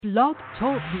Blog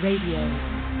Talk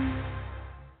Radio.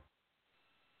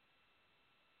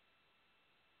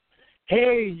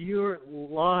 Hey, you're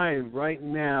live right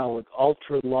now with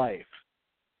Ultra Life,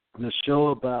 the show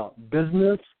about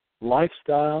business,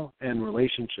 lifestyle, and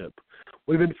relationship.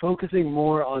 We've been focusing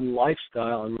more on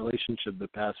lifestyle and relationship the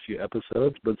past few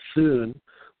episodes, but soon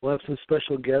we'll have some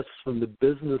special guests from the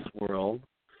business world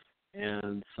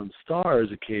and some stars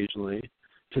occasionally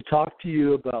to talk to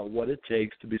you about what it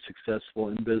takes to be successful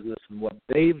in business and what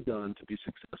they've done to be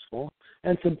successful,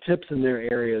 and some tips in their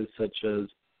areas such as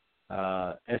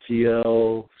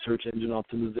SEO, search engine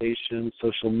optimization,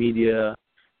 social media,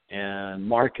 and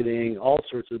marketing, all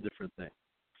sorts of different things.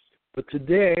 But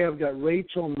today I've got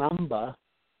Rachel Namba.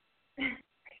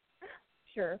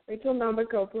 Sure, Rachel Namba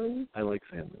Copeland. I like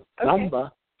saying that. Okay.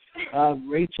 Namba.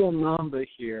 Rachel Namba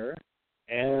here,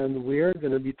 and we're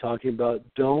going to be talking about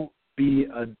don't be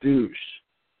a douche.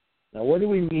 Now, what do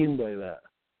we mean by that,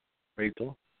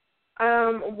 Rachel?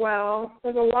 Well,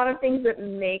 there's a lot of things that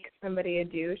make somebody a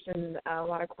douche and a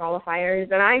lot of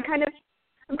qualifiers, and I'm kind of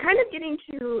getting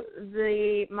to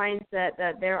the mindset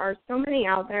that there are so many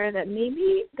out there that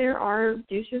maybe there are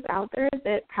douches out there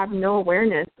that have no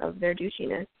awareness of their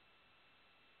douchiness.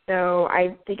 So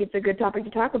I think it's a good topic to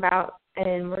talk about,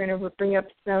 and we're going to bring up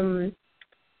some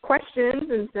questions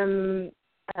and some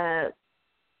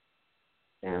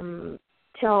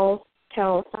tell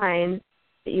signs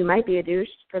that you might be a douche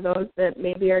for those that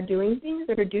maybe are doing things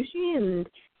that are douchey, and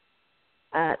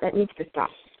that needs to stop.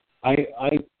 I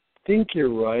think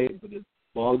you're right, but it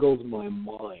boggles my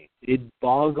mind. It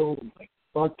boggles my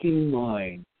fucking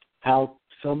mind how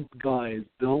some guys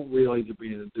don't realize they're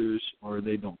being a douche, or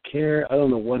they don't care. I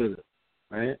don't know what it is,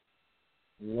 right?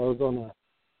 I was on a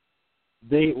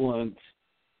date once,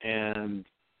 and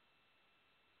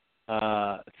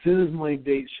as soon as my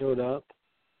date showed up,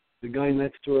 the guy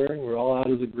next to her, we're all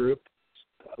out as a group,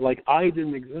 like I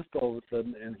didn't exist all of a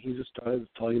sudden, and he just started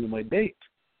talking to my date,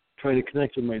 trying to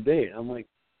connect with my date. I'm like,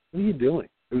 what are you doing?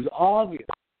 It was obvious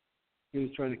he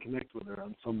was trying to connect with her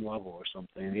on some level or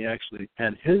something, and he actually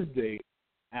had his date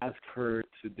ask her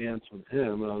to dance with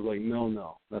him, and I was like,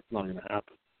 no, that's not going to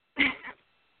happen.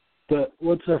 But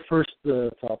what's our first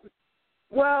topic?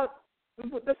 Well,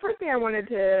 the first thing I wanted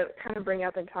to kind of bring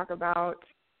up and talk about,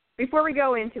 before we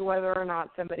go into whether or not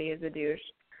somebody is a douche,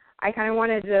 I kind of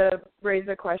wanted to raise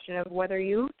the question of whether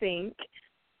you think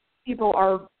people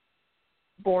are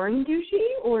born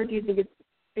douchey, or do you think it's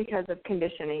because of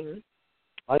conditioning?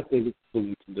 I think it's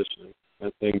because of conditioning.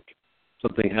 I think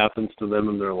something happens to them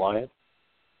in their life,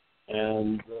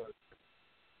 and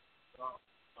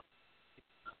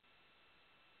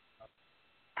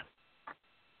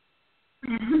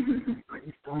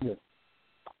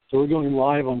so we're going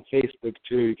live on Facebook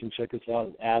too. You can check us out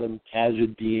at Adam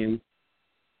Tajuddin,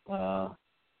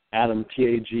 Adam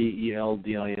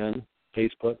Tageldin,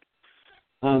 Facebook.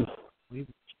 And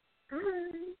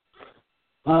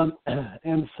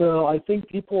so I think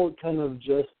people kind of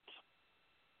just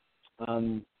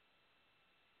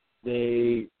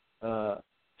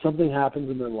something happens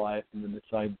in their life and then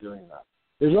decide doing that.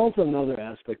 There's also another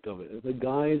aspect of it. If a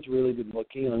guy is really good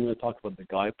looking, and I'm going to talk about the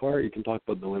guy part, you can talk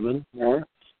about the women more.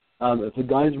 If a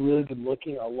guy's really good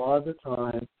looking, a lot of the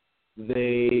time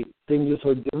things just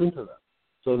are given to them.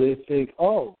 So they think,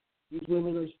 oh, these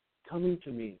women are coming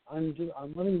to me. I'm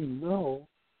letting them know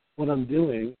what I'm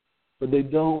doing, but they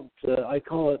don't. I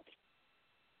call it.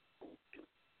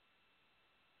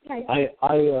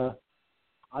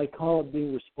 I call it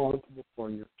being responsible for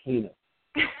your penis.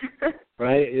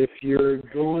 Right? If you're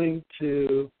going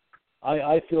to,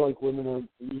 I feel like women are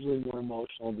usually more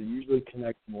emotional. They usually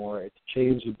connect more. It's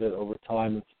changed a bit over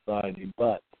time in society,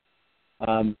 but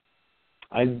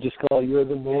I just call it, you're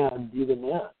the man, be the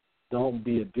man. Don't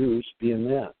be a douche, be a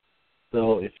man.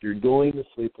 So if you're going to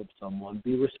sleep with someone,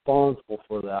 be responsible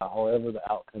for that, however the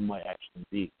outcome might actually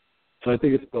be. So I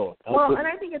think it's both. Well, and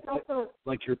I think it's also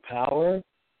like your power,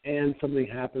 and something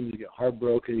happens, you get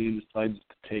heartbroken, you decide just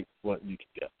to take what you can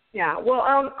get. Yeah, well,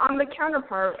 on the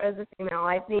counterpart, as a female,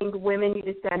 I think women need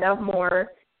to stand up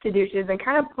more to douches and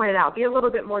kind of point it out, be a little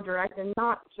bit more direct, and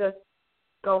not just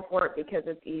go for it because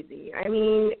it's easy. I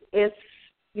mean, if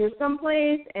you're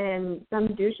someplace and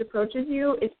some douche approaches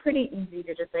you, it's pretty easy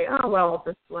to just say, oh, well, I'll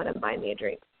just let him buy me a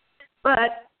drink.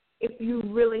 But if you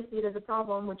really see it as a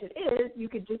problem, which it is, you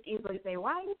could just easily say,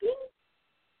 why are you being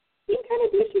kind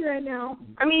of douchey right now?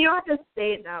 I mean, you don't have to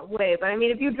say it that way, but I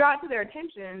mean, if you draw it to their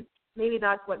attention, maybe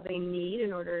that's what they need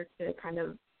in order to kind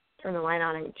of turn the light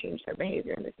on and change their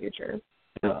behavior in the future.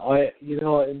 Yeah,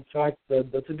 in fact,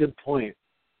 that's a good point.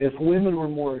 If women were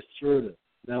more assertive,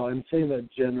 Now, I'm saying that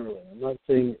generally. I'm not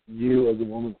saying you as a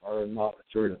woman are not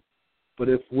assertive. But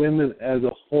if women as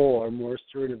a whole are more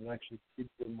assertive and actually speak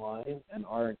their mind and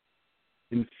aren't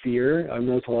in fear, I've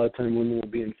noticed a lot of time women will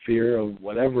be in fear of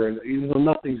whatever, and even though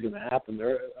nothing's going to happen,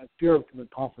 they're in fear of the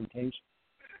confrontation.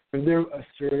 If they're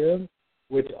assertive,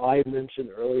 which I mentioned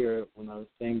earlier when I was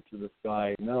saying to this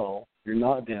guy, no, you're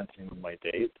not dancing with my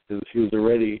date, because he was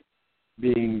already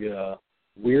being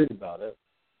weird about it,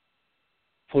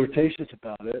 flirtatious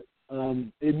about it,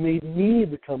 it made me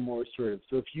become more assertive.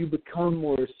 So if you become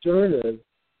more assertive,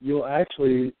 you'll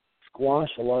actually squash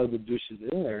a lot of the douches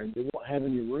in there, and they won't have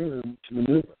any room to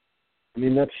maneuver. I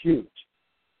mean, that's huge.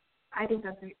 I think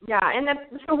that's and that's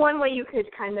the one way you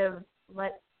could kind of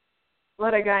let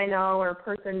a guy know or a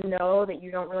person know that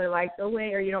you don't really like the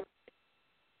way, or you don't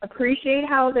appreciate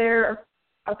how they're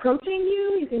approaching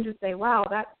you. You can just say, "Wow,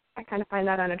 I kind of find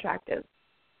that unattractive."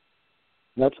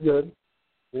 That's good.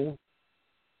 Yeah.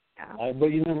 But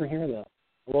you never hear that.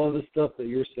 A lot of the stuff that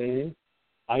you're saying,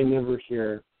 I never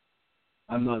hear.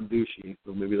 I'm not douchey,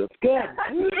 so maybe that's good. I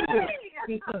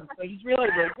just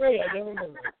realized that. Great, I never know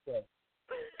that stuff.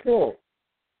 Cool.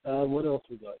 What else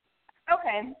we got?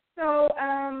 Okay, so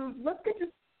let's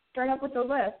just start up with the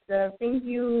list of things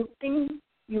you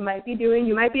might be doing.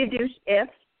 You might be a douche if,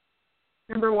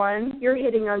 number one, you're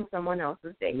hitting on someone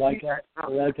else's date. Like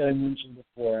I mentioned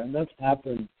before, and that's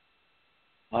happened.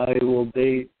 I will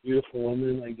date beautiful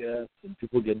women, I guess, and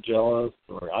people get jealous,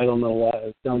 or I don't know why.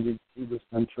 It sounds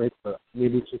egocentric, but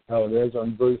maybe it's just how it is.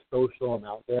 I'm very social and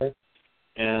out there,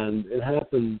 and it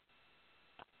happens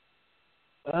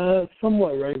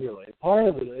somewhat regularly. Part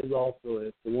of it is also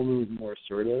if the woman was more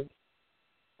assertive,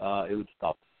 it would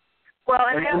stop. Well,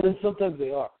 and then sometimes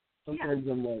they are. Sometimes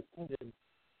I'm like,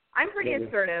 I'm pretty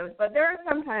assertive, but there are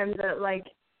some times that, like,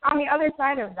 on the other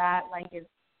side of that, like, if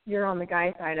you're on the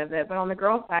guy side of it, but on the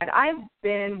girl side, I've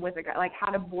been with a guy, like,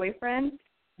 had a boyfriend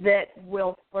that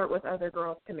will flirt with other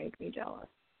girls to make me jealous.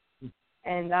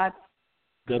 And that's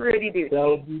pretty douchey. That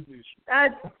would be douchey.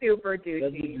 That's super douchey.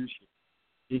 That'd be douchey.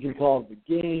 You can call it the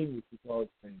game, you can call it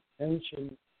paying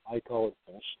attention, I call it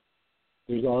bullshit.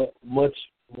 There's a much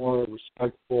more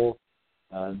respectful,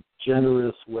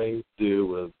 generous way to do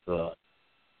with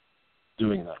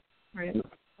doing that. Right.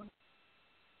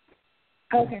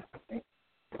 Okay.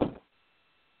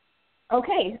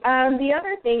 Okay. The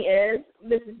other thing is,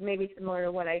 this is maybe similar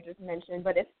to what I just mentioned,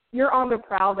 but if you're on the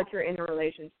prowl but you're in a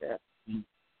relationship. Mm-hmm.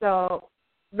 So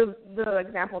the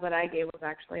example that I gave was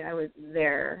actually I was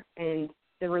there and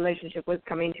the relationship was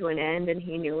coming to an end and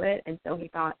he knew it, and so he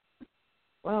thought,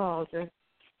 well, I'll just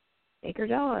make her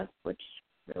jealous, which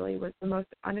really was the most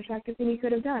unattractive thing he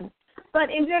could have done.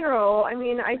 But in general, I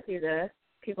mean, I see this.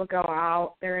 People go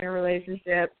out, they're in a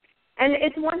relationship, and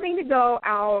it's one thing to go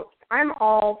out. I'm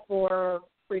all for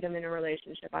freedom in a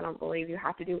relationship. I don't believe you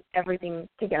have to do everything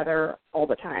together all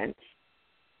the time.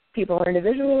 People are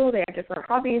individual. They have different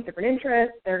hobbies, different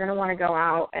interests. They're going to want to go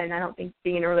out, and I don't think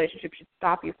being in a relationship should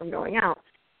stop you from going out.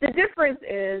 The difference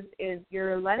is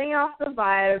you're letting off the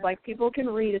vibe. Like, people can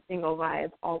read a single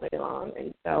vibe all day long.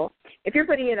 And so if you're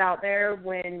putting it out there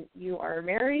when you are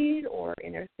married or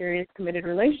in a serious committed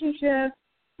relationship,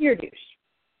 you're a douche.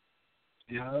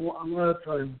 Yeah, a lot of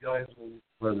times guys will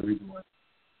rather read the vibe,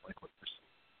 like what you're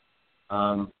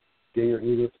saying. Get your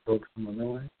ego stroked some other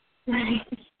way. Right.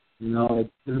 You know,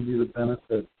 it's going to be the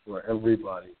benefit for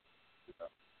everybody.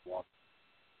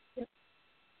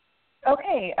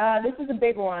 Okay, this is a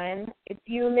big one. If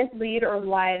you mislead or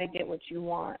lie to get what you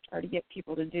want or to get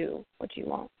people to do what you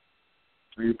want.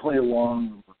 So you play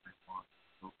along with what they want,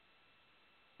 so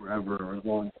forever or as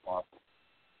long as possible.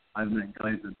 I've met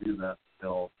guys that do that.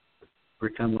 They'll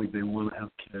pretend like they want to have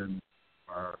kids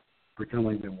or pretend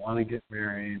like they want to get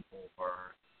married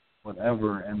or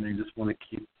whatever, and they just want to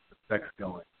keep the sex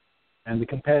going. And the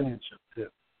companionship, too.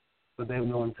 But they have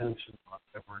no intention of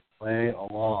ever playing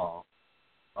along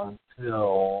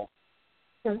until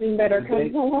something better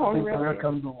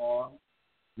comes along.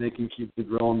 They can keep the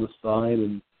girl on the side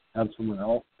and have someone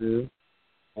else do,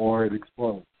 or it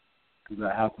explodes. Because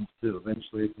that happens, too.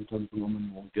 Eventually, sometimes the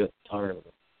woman will get tired of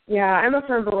it. Yeah, I'm a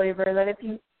firm believer that if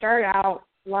you start out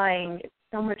lying, it's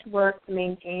so much work to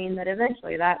maintain that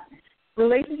eventually that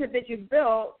relationship that you've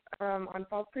built on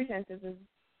false pretenses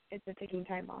it's a ticking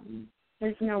time bomb. Mm-hmm.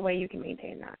 There's no way you can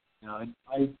maintain that. Yeah,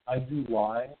 I do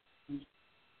lie,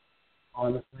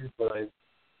 honestly, but I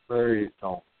very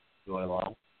seldom do I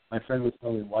lie. My friend was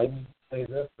telling me, why didn't you say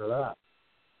this or that?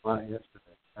 Not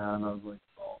yesterday. And I was like,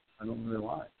 oh, I don't really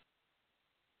lie.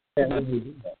 I can't really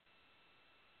do that.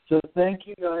 So thank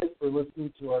you guys for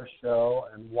listening to our show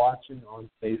and watching on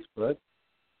Facebook.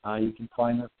 You can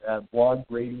find us at Blog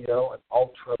Radio and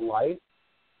Ultra Life.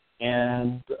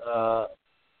 And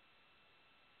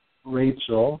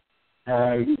Rachel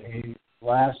has a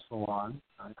lash salon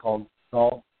called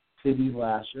Salt City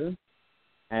Lashes.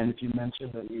 And if you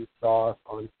mention that you saw us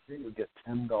on street, you'll get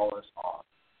 $10 off.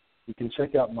 You can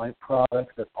check out my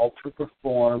products at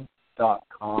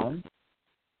ultraperform.com.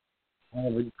 I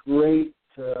have a great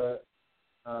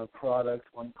product,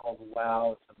 one called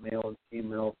Wow. It's a male and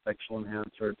female sexual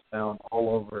enhancer. It's found all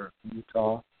over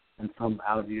Utah and some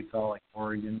out of Utah, like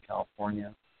Oregon,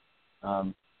 California.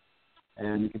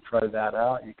 And you can try that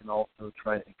out. You can also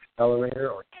try Accelerator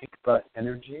or Kick Butt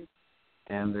Energy.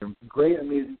 And they're great,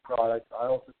 amazing products. I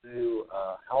also do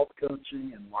health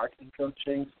coaching and marketing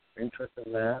coaching. So if you're interested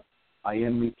in that, I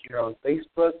am me here on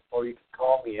Facebook, or you can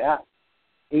call me at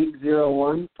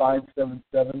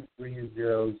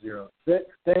 801-577-3006.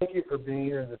 Thank you for being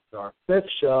here. This is our 5th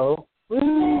show.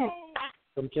 Woo!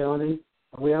 From County.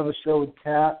 We have a show with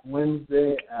Kat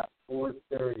Wednesday at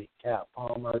 4:30. Kat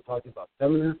Palmer talking about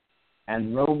feminism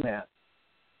and romance.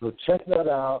 So check that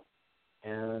out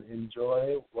and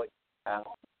enjoy what you have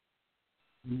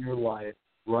in your life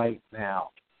right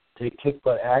now. Take kick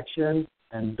butt action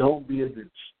and don't be a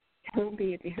douche. Don't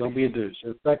be a douche. Don't be a douche.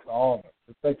 It affects all of us.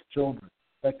 It affects children. It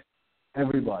affects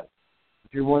everybody.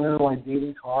 If you're wondering why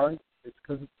dating's hard, it's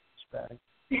because it's a douchebag.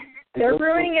 They're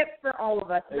ruining it for all of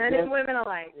us, men and women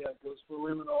alike. Yeah, it goes for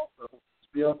women also.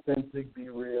 Just be authentic, be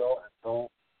real, and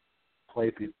don't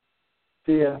play people.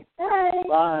 See ya. Bye.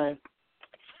 Bye.